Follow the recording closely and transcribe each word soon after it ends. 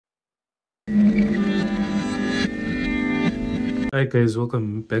Hi guys,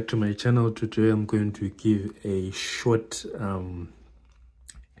 welcome back to my channel. Today I'm going to give a short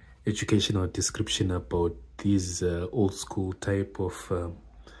educational description about these old school type of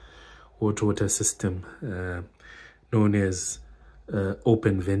hot water system known as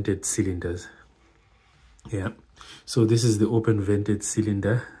open vented cylinders. Yeah, so this is the open vented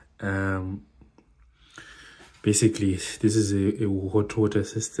cylinder. Basically this is a hot water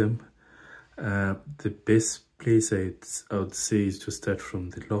system. The best place I would say is to start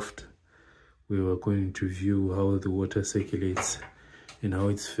from the loft. We were going to view how the water circulates and how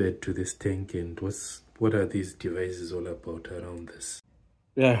it's fed to this tank and what are these devices all about around this.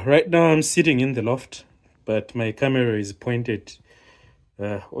 Yeah, right now I'm sitting in the loft, but my camera is pointed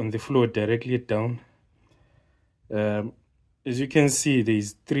on the floor directly down. As you can see,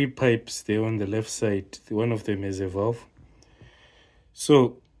 there's 3 pipes there on the left side. One of them is a valve.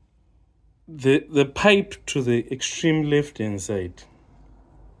 So the pipe to the extreme left hand side,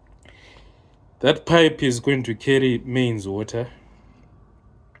 that pipe is going to carry mains water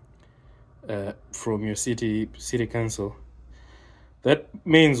from your city council. That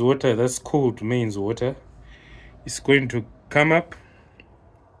mains water, that's cold mains water, is going to come up.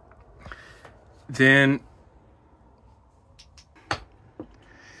 Then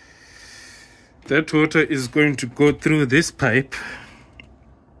that water is going to go through this pipe,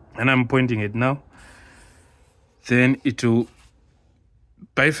 and I'm pointing it now. Then it will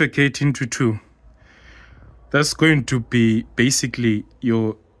bifurcate into 2. That's going to be basically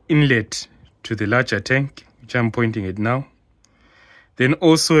your inlet to the larger tank, which I'm pointing at now. Then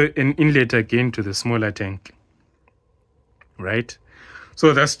also an inlet again to the smaller tank, right?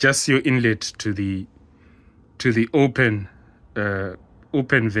 So that's just your inlet to the open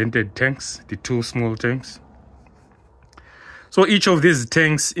vented tanks, the 2 small tanks. So each of these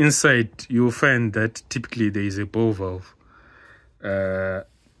tanks inside, you'll find that typically there is a ball valve,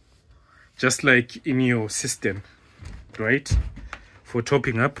 just like in your system, right? For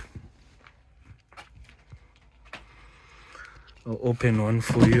topping up. I'll open one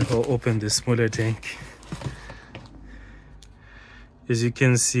for you. I'll open the smaller tank. As you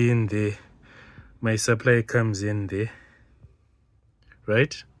can see in there, my supply comes in there,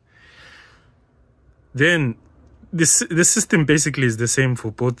 right? Then the system basically is the same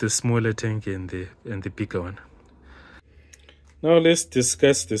for both the smaller tank and the bigger one. Now let's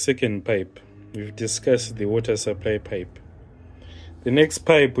discuss the second pipe. We've discussed the water supply pipe. The next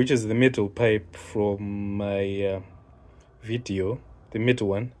pipe, which is the middle pipe from my video, the middle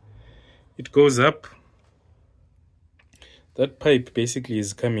one, it goes up. That pipe basically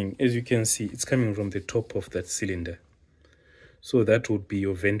is coming, as you can see, it's coming from the top of that cylinder. So that would be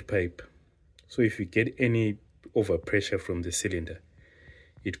your vent pipe. So if you get any overpressure from the cylinder,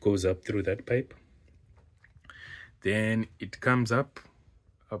 it goes up through that pipe. Then it comes up.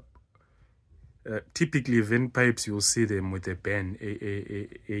 Typically vent pipes, you'll see them with a band, a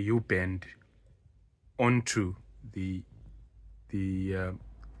U-bend onto the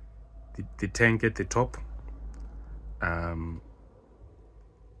tank at the top,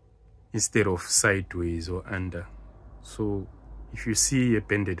 instead of sideways or under. So if you see a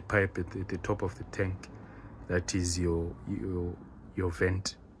bended pipe at the top of the tank, that is your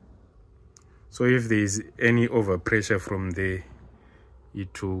vent. So if there is any overpressure from there,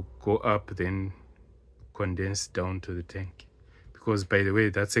 it will go up, then condense down to the tank. Because by the way,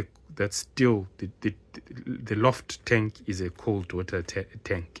 that's still the loft tank is a cold water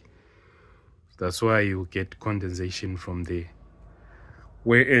tank. That's why you get condensation from there.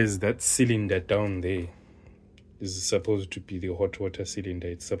 Whereas that cylinder down there is supposed to be the hot water cylinder.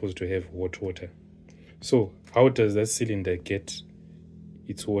 It's supposed to have hot water. So how does that cylinder get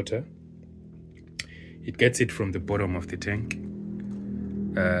its water? It gets it from the bottom of the tank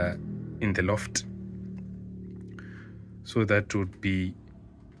in the loft. So that would be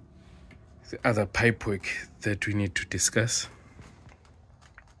the other pipe work that we need to discuss.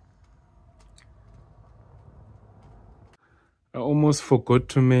 I almost forgot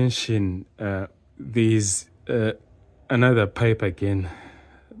to mention there's another pipe again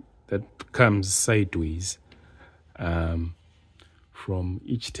that comes sideways from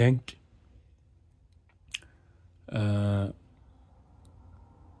each tank. That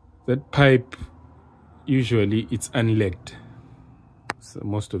pipe, usually it's unlegged, so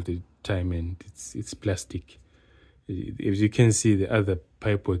most of the time, and it's plastic. As you can see, the other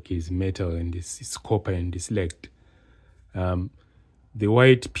pipework is metal and it's copper and it's legged. The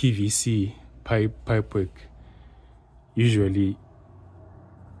white PVC pipework usually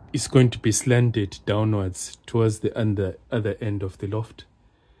is going to be slanted downwards towards the other end of the loft,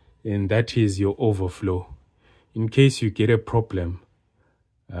 and that is your overflow. in case you get a problem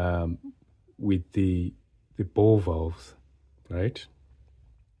with the ball valves, right,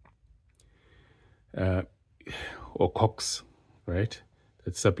 or cocks, right,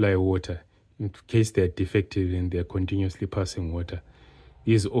 that supply water, in case they're defective and they're continuously passing water,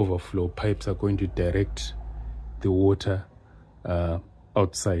 these overflow pipes are going to direct the water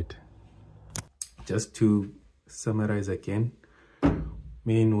outside. Just to summarize again,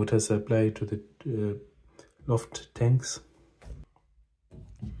 main water supply to the loft tanks,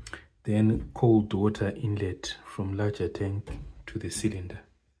 then cold water inlet from larger tank to the cylinder.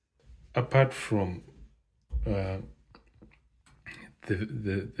 Apart from the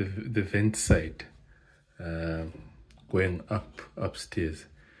vent side going upstairs,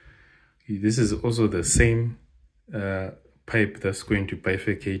 this is also the same pipe that's going to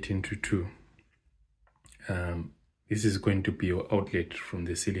bifurcate into two. This is going to be your outlet from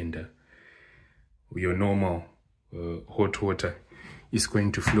the cylinder. Your normal hot water is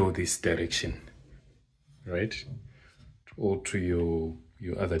going to flow this direction, right, or to your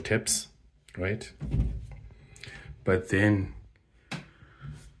other taps, right? But then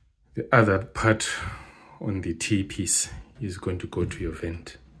the other part on the T piece is going to go to your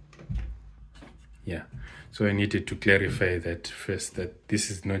vent. Yeah, so I needed to clarify that first, that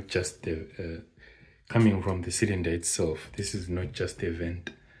this is not just the coming from the cylinder itself. This is not just a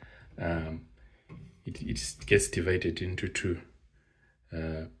vent. It gets divided into two.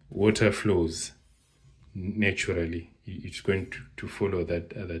 Water flows naturally. It's going to follow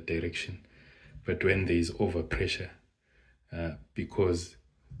that other direction. But when there is overpressure, because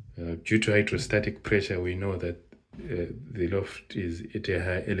due to hydrostatic pressure, we know that the loft is at a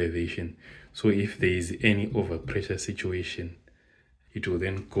high elevation. So if there is any overpressure situation, it will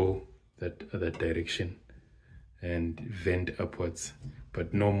then go that other direction and vent upwards.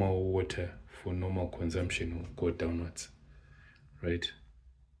 But normal water for normal consumption will go downwards, right?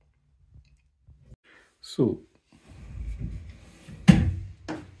 So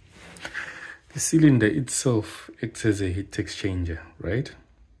the cylinder itself acts as a heat exchanger, right?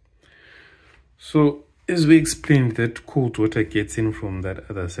 So as we explained, that cold water gets in from that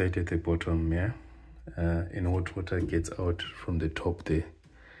other side at the bottom, yeah, and hot water gets out from the top there.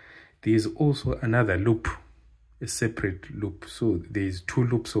 There's also another loop, a separate loop. So there's two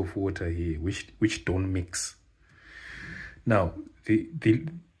loops of water here which don't mix. Now the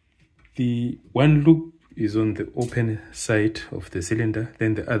one loop is on the open side of the cylinder,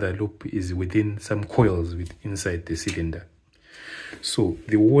 then the other loop is within some coils inside the cylinder. So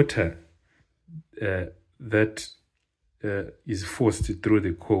the water that is forced through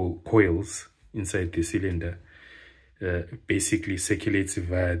the coils inside the cylinder basically circulates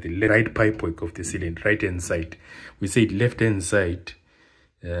via the right pipework of the cylinder, right hand side. We said left hand side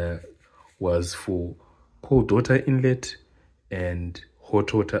was for cold water inlet and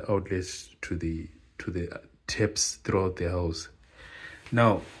hot water outlets to the taps throughout the house.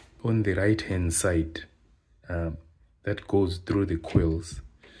 Now on the right hand side, that goes through the coils.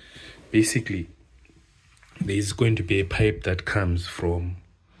 Basically, there is going to be a pipe that comes from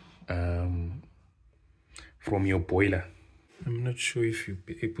your boiler. I'm not sure if you'll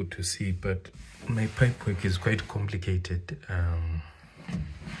be able to see, but my pipe work is quite complicated.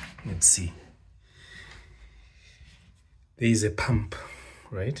 Let's see. There is a pump,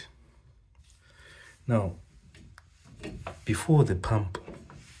 right? Now, before the pump,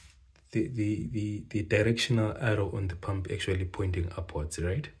 the directional arrow on the pump actually pointing upwards,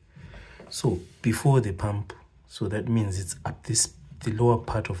 right? So before the pump, so that means it's up this, the lower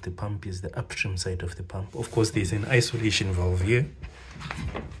part of the pump is the upstream side of the pump. Of course, there's an isolation valve here,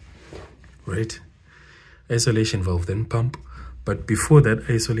 right? Isolation valve, then pump. But before that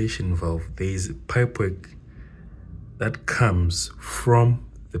isolation valve, there is pipework that comes from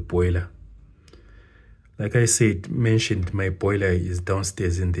the boiler. Like I mentioned, my boiler is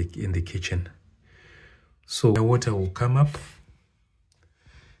downstairs in the kitchen. So the water will come up,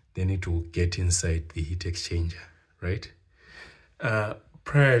 then it will get inside the heat exchanger, right?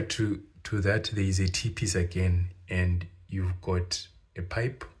 Prior to that, there is a T-piece again, and you've got a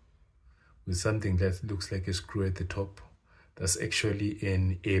pipe with something that looks like a screw at the top. That's actually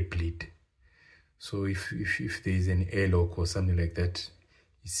an air bleed. So if there is an airlock or something like that,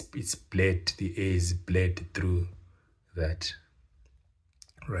 it's bled, the air is bled through that,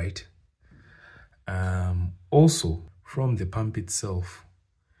 right? Also, from the pump itself,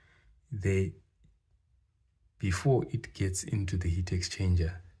 before it gets into the heat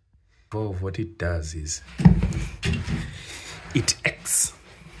exchanger, valve, what it does is it acts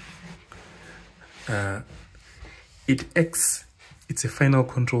it's a final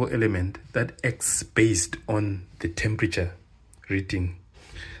control element that acts based on the temperature reading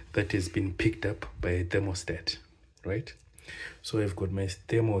that has been picked up by a thermostat, right? So I've got my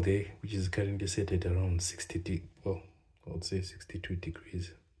thermo there, which is currently set at around 60, well, I would say 62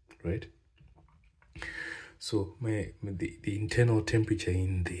 degrees, right? So the internal temperature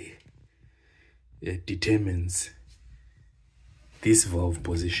in there determines this valve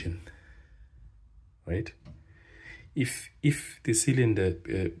position, right? If the cylinder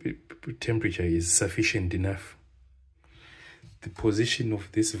temperature is sufficient enough, the position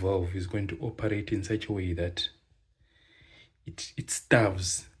of this valve is going to operate in such a way that it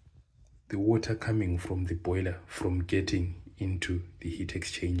starves the water coming from the boiler from getting into the heat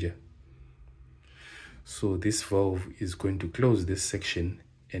exchanger. So this valve is going to close this section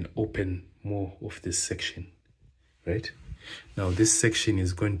and open more of this section, right? Now this section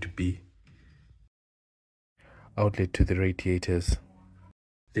is going to be outlet to the radiators.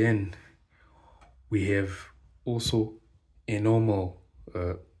 Then we have also a normal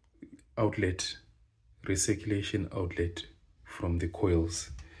outlet, recirculation outlet from the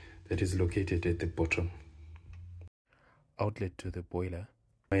coils that is located at the bottom. Outlet to the boiler.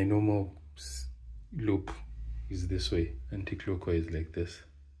 My normal loop is this way, anti-clockwise like this,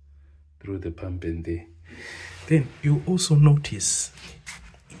 through the pump and there. Then you also notice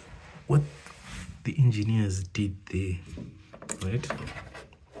what the engineers did there, right?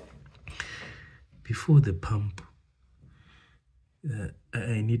 Before the pump,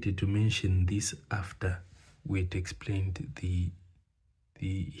 I needed to mention this after we'd explained the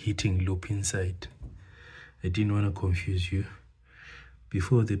heating loop inside. I didn't want to confuse you.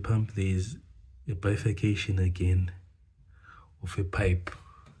 Before the pump, there is a bifurcation again of a pipe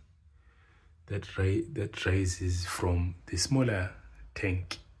that rises from the smaller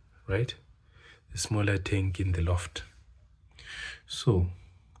tank, right? The smaller tank in the loft. So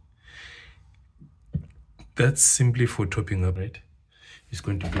that's simply for topping up, right? It's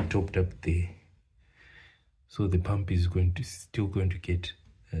going to be topped up there. So the pump is still going to get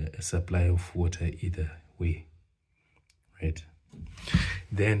a supply of water either way, right?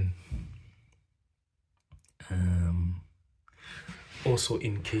 Then also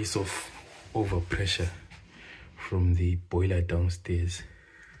in case of overpressure from the boiler downstairs,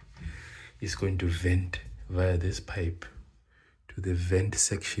 it's going to vent via this pipe to the vent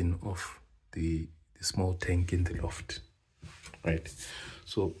section of the small tank in the loft, right?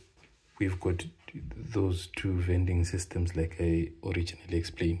 So we've got those two venting systems like I originally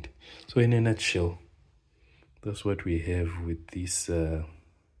explained. So in a nutshell, that's what we have with this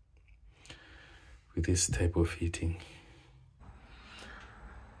type of heating.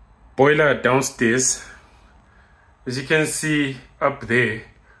 Boiler downstairs, as you can see up there,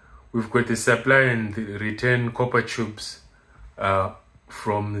 we've got the supply and the return copper tubes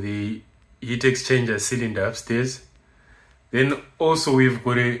from the heat exchanger cylinder upstairs. Then also we've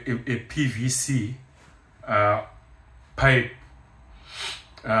got a PVC pipe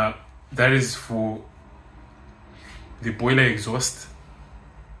that is for the boiler exhaust.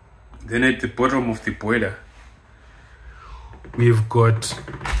 Then at the bottom of the boiler, we've got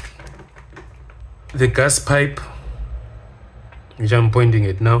the gas pipe, which I'm pointing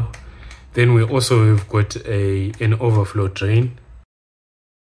at now. Then we also have got an overflow drain